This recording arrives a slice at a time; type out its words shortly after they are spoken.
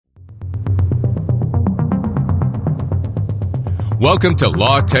Welcome to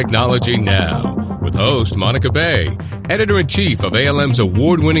Law Technology Now, with host Monica Bay, editor-in-chief of ALM's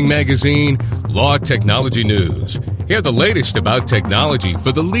award-winning magazine, Law Technology News. Hear the latest about technology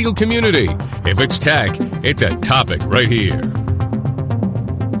for the legal community. If it's tech, it's a topic right here.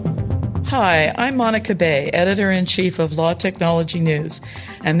 Hi, I'm Monica Bay, editor-in-chief of Law Technology News,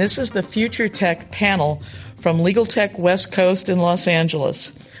 and this is the Future Tech panel from Legal Tech West Coast in Los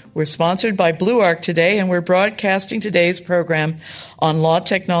Angeles. We're sponsored by Blue Arc today, and we're broadcasting today's program on Law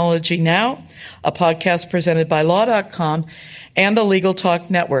Technology Now, a podcast presented by Law.com and the Legal Talk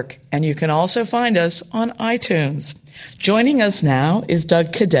Network. And you can also find us on iTunes. Joining us now is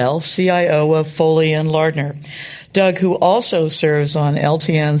Doug Cadell, CIO of Foley & Lardner. Doug, who also serves on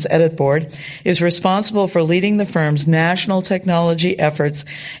LTN's edit board, is responsible for leading the firm's national technology efforts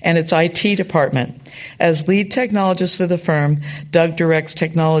and its IT department. As lead technologist for the firm, Doug directs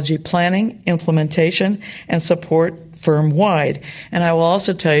technology planning, implementation, and support firm-wide. And I will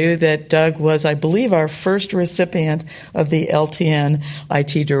also tell you that Doug was, I believe, our first recipient of the LTN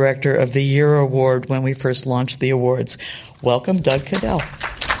IT Director of the Year Award when we first launched the awards. Welcome, Doug Cadell.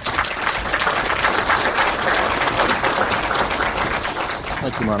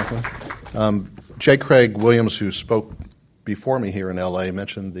 Thank you, Monica. J. Craig Williams, who spoke before me here in L.A.,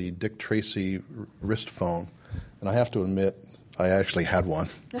 mentioned the Dick Tracy wrist phone, and I have to admit, I actually had one.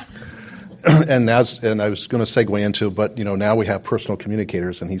 and I was going to segue into, but now we have personal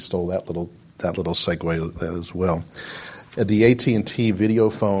communicators, and he stole that little segue as well. At the AT&T video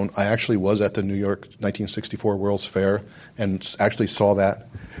phone, I actually was at the New York 1964 World's Fair and actually saw that.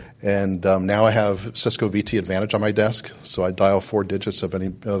 And now I have Cisco VT Advantage on my desk, so I dial 4 digits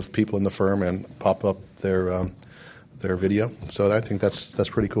of people in the firm and pop up their video. So I think that's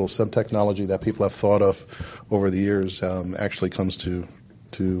pretty cool. Some technology that people have thought of over the years actually comes to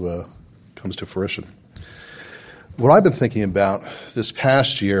fruition. What I've been thinking about this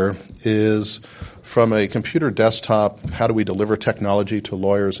past year is, from a computer desktop, how do we deliver technology to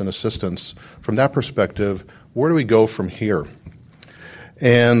lawyers and assistants? From that perspective, where do we go from here?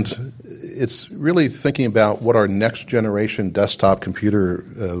 And it's really thinking about what our next generation desktop computer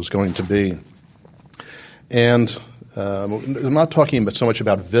is going to be. And I'm not talking so much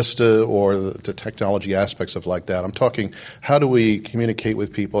about Vista or the technology aspects of like that. I'm talking, how do we communicate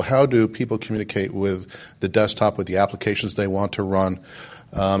with people? How do people communicate with the desktop, with the applications they want to run?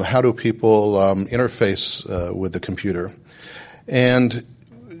 How do people interface with the computer? And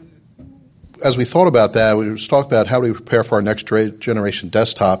as we thought about that, we talked about how do we prepare for our next generation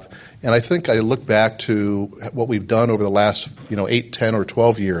desktop. And I think I look back to what we've done over the last 8, 10, or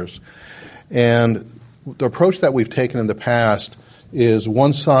 12 years. And the approach that we've taken in the past is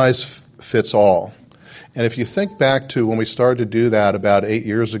one size fits all. And if you think back to when we started to do that about 8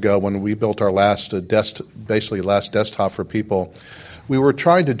 years ago, when we built our last desktop for people, we were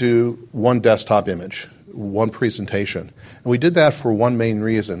trying to do one desktop image, one presentation. And we did that for one main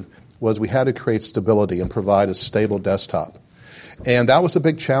reason, was we had to create stability and provide a stable desktop. And that was a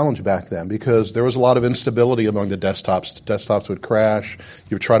big challenge back then because there was a lot of instability among the desktops. Desktops would crash.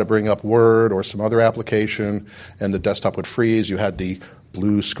 You would try to bring up Word or some other application, and the desktop would freeze. You had the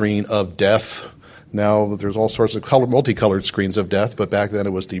blue screen of death. Now there's all sorts of multicolored screens of death, but back then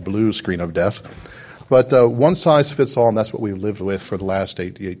it was the blue screen of death. But one size fits all, and that's what we've lived with for the last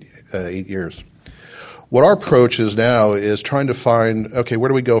 8 years. What our approach is now is trying to find, okay, where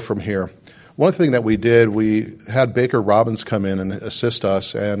do we go from here? One thing that we did, we had Baker Robbins come in and assist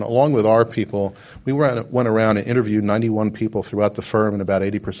us, and along with our people, we went around and interviewed 91 people throughout the firm in about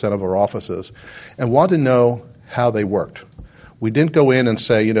 80% of our offices and wanted to know how they worked. We didn't go in and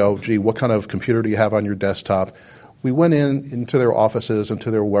say, gee, what kind of computer do you have on your desktop? We went into their offices,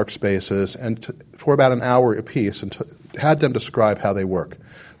 into their workspaces, and for about an hour apiece, and had them describe how they work.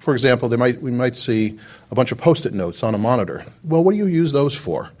 For example, we might see a bunch of Post-it notes on a monitor. Well, what do you use those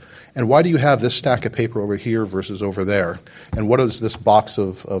for? And why do you have this stack of paper over here versus over there? And what is this box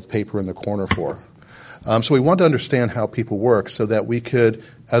of paper in the corner for? So we want to understand how people work so that we could,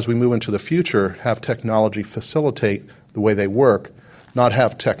 as we move into the future, have technology facilitate the way they work, not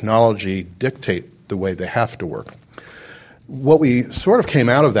have technology dictate the way they have to work. What we sort of came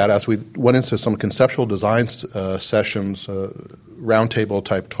out of that as we went into some conceptual design sessions, roundtable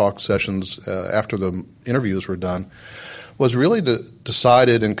type talk sessions after the interviews were done, was really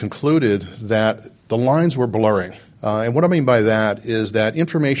decided and concluded that the lines were blurring. And what I mean by that is that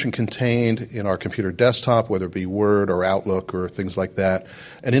information contained in our computer desktop, whether it be Word or Outlook or things like that,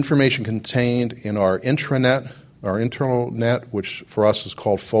 and information contained in our intranet, our internal net, which for us is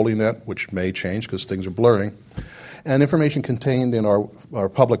called FoleyNet, which may change because things are blurring, and information contained in our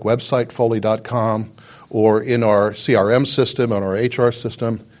public website, Foley.com, or in our CRM system, on our HR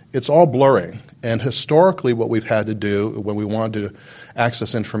system, it's all blurring. And historically, what we've had to do when we wanted to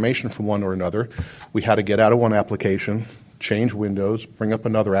access information from one or another, we had to get out of one application, change windows, bring up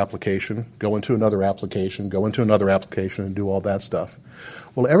another application, go into another application, go into another application, and do all that stuff.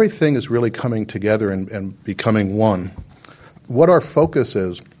 Well, everything is really coming together and becoming one. What our focus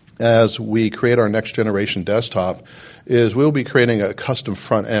is as we create our next generation desktop is we'll be creating a custom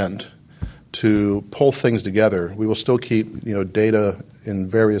front end to pull things together. We will still keep data in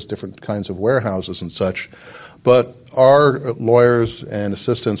various different kinds of warehouses and such, but our lawyers and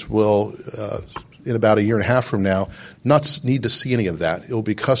assistants will, in about a year and a half from now, not need to see any of that. It will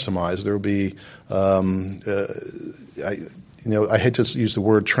be customized. There will be, I hate to use the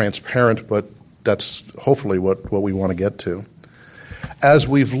word transparent, but that's hopefully what we want to get to. As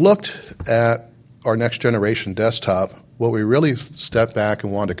we've looked at our next generation desktop, what we really stepped back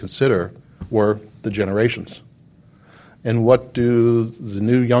and wanted to consider were the generations. And what do the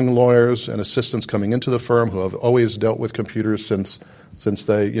new young lawyers and assistants coming into the firm who have always dealt with computers since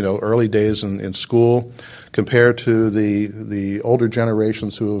they early days in school, compared to the older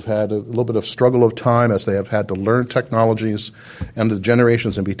generations who have had a little bit of struggle of time as they have had to learn technologies, and the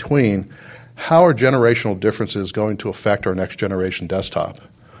generations in between, how are generational differences going to affect our next generation desktop?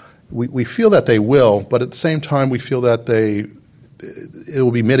 We feel that they will, but at the same time we feel that it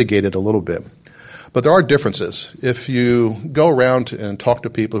will be mitigated a little bit. But there are differences. If you go around and talk to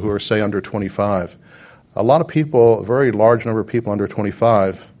people who are, say, under 25, a lot of people, a very large number of people under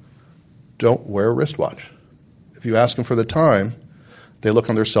 25, don't wear a wristwatch. If you ask them for the time, they look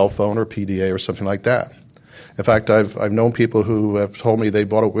on their cell phone or PDA or something like that. In fact, I've known people who have told me they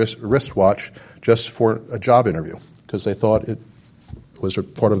bought a wristwatch just for a job interview because they thought it was a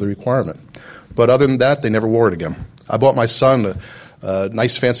part of the requirement. But other than that, they never wore it again. I bought my son a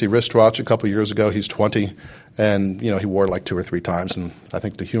nice fancy wristwatch a couple of years ago. He's 20, and he wore it like 2 or 3 times, and I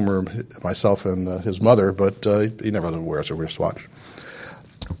think to humor myself and his mother, but he never wears a wristwatch.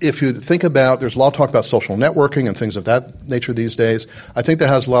 If you think about, there's a lot of talk about social networking and things of that nature these days. I think that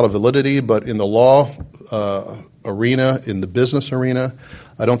has a lot of validity, but in the law arena, in the business arena,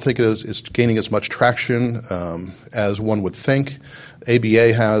 I don't think it is gaining as much traction as one would think.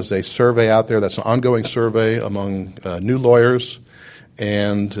 ABA has a survey out there that's an ongoing survey among new lawyers,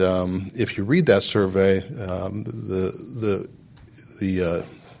 and if you read that survey, the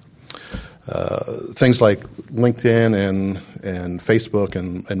things like LinkedIn and Facebook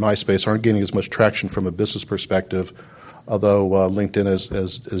and MySpace aren't gaining as much traction from a business perspective, although LinkedIn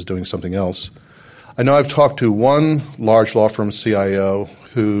is doing something else. I know I've talked to one large law firm CIO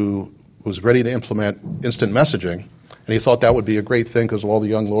who was ready to implement instant messaging, and he thought that would be a great thing because all the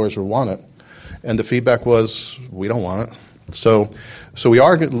young lawyers would want it. And the feedback was, we don't want it. So we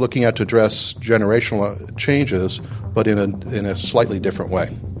are looking at to address generational changes, but in a slightly different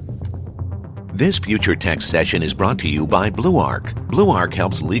way. This Future Tech session is brought to you by BlueArc. BlueArc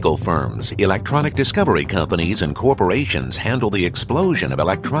helps legal firms, electronic discovery companies, and corporations handle the explosion of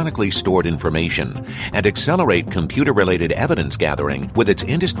electronically stored information and accelerate computer-related evidence gathering with its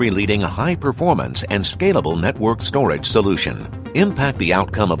industry-leading high-performance and scalable network storage solution. Impact the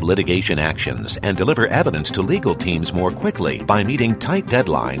outcome of litigation actions and deliver evidence to legal teams more quickly by meeting tight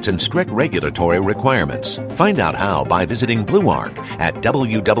deadlines and strict regulatory requirements. Find out how by visiting BlueArc at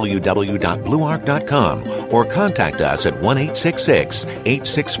www.bluearc.com or contact us at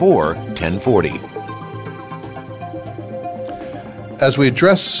 1-866-864-1040. As we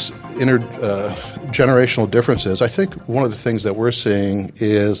address intergenerational differences, I think one of the things that we're seeing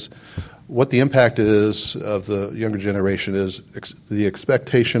is what the impact is of the younger generation is the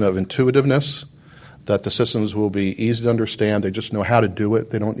expectation of intuitiveness, that the systems will be easy to understand. They just know how to do it.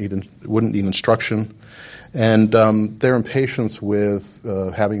 They wouldn't need instruction. And their impatience with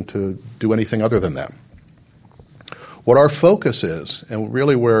having to do anything other than that. What our focus is, and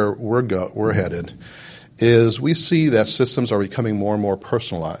really where we're headed, is we see that systems are becoming more and more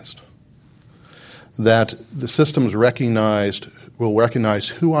personalized. That the systems will recognize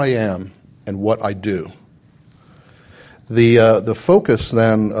who I am and what I do. The focus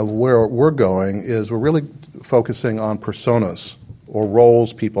then of where we're going is we're really focusing on personas or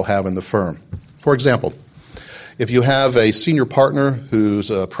roles people have in the firm. For example, if you have a senior partner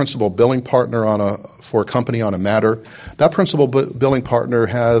who's a principal billing partner for a company on a matter, that principal billing partner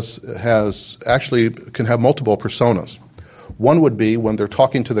can have multiple personas. One would be when they're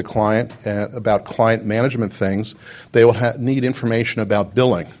talking to the client about client management things, they will need information about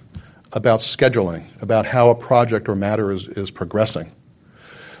billing, about scheduling, about how a project or matter is progressing.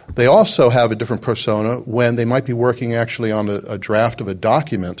 They also have a different persona when they might be working actually on a draft of a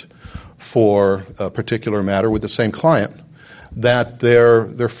document for a particular matter with the same client, that their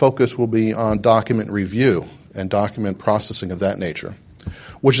focus will be on document review and document processing of that nature,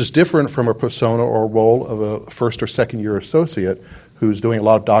 which is different from a persona or role of a first or second year associate who's doing a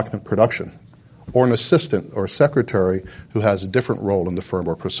lot of document production, or an assistant or secretary who has a different role in the firm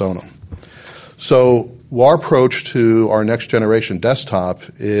or persona. So our approach to our next generation desktop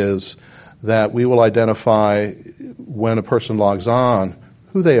is that we will identify when a person logs on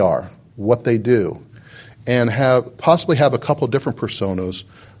who they are, what they do, and possibly have a couple of different personas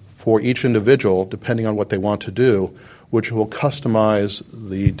for each individual depending on what they want to do, which will customize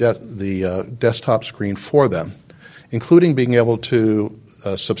the desktop screen for them, including being able to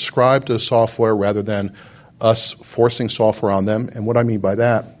subscribe to software rather than us forcing software on them. And what I mean by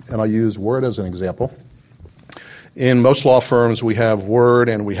that, and I'll use Word as an example. In most law firms, we have Word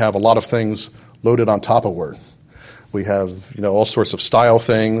and we have a lot of things loaded on top of Word. We have all sorts of style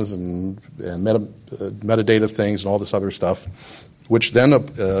things and metadata things and all this other stuff, which then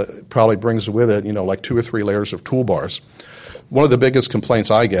probably brings with it like 2 or 3 layers of toolbars. One of the biggest complaints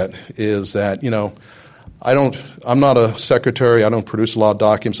I get is that I'm not a secretary, I don't produce a lot of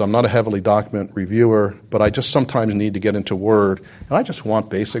documents, I'm not a heavily document reviewer, but I just sometimes need to get into Word, and I just want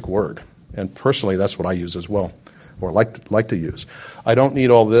basic Word. And personally, that's what I use as well, or like to use. I don't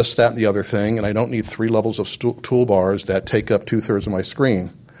need all this, that, and the other thing, and I don't need 3 levels of toolbars that take up 2/3 of my screen.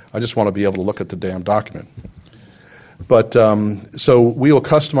 I just want to be able to look at the damn document. But so we will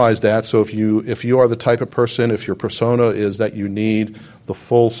customize that. So if you are the type of person, if your persona is that you need the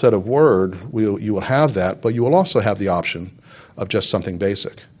full set of Word, you will have that. But you will also have the option of just something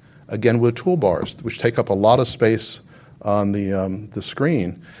basic. Again, with toolbars, which take up a lot of space on the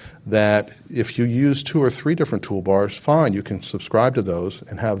screen. That if you use 2 or 3 different toolbars, fine, you can subscribe to those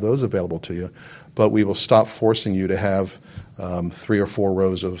and have those available to you. But we will stop forcing you to have 3 or 4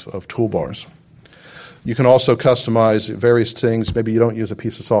 rows of toolbars. You can also customize various things. Maybe you don't use a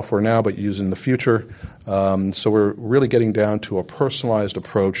piece of software now, but you use it in the future. So we're really getting down to a personalized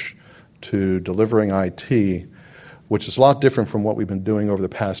approach to delivering IT, which is a lot different from what we've been doing over the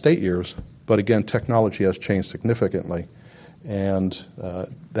past 8 years. But again, technology has changed significantly, and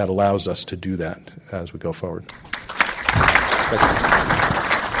that allows us to do that as we go forward. Thank you.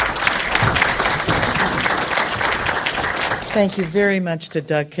 Thank you very much to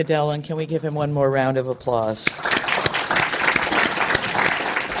Doug Cadell, and can we give him one more round of applause?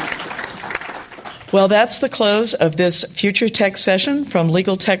 Well, that's the close of this Future Tech session from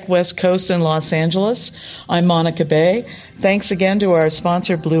Legal Tech West Coast in Los Angeles. I'm Monica Bay. Thanks again to our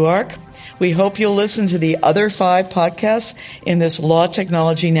sponsor, Blue Arc. We hope you'll listen to the other 5 podcasts in this Law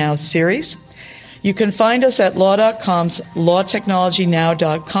Technology Now series. You can find us at law.com's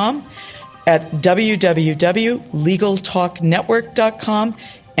lawtechnologynow.com, at www.legaltalknetwork.com,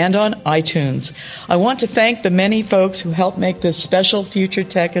 and on iTunes. I want to thank the many folks who helped make this special Future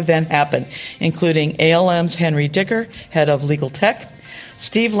Tech event happen, including ALM's Henry Dicker, head of Legal Tech,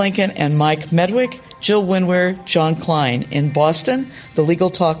 Steve Lincoln and Mike Medwick, Jill Winware, John Klein. In Boston, the Legal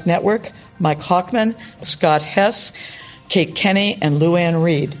Talk Network, Mike Hockman, Scott Hess, Kate Kenny, and Luann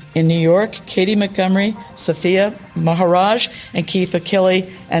Reed. In New York, Katie Montgomery, Sophia Maharaj, and Keith Achille.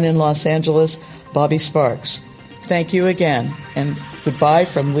 And in Los Angeles, Bobby Sparks. Thank you again, and goodbye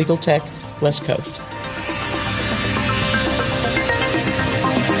from Legal Tech West Coast.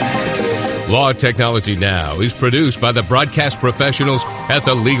 Law Technology Now is produced by the broadcast professionals at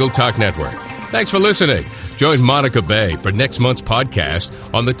the Legal Talk Network. Thanks for listening. Join Monica Bay for next month's podcast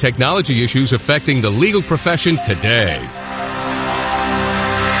on the technology issues affecting the legal profession today.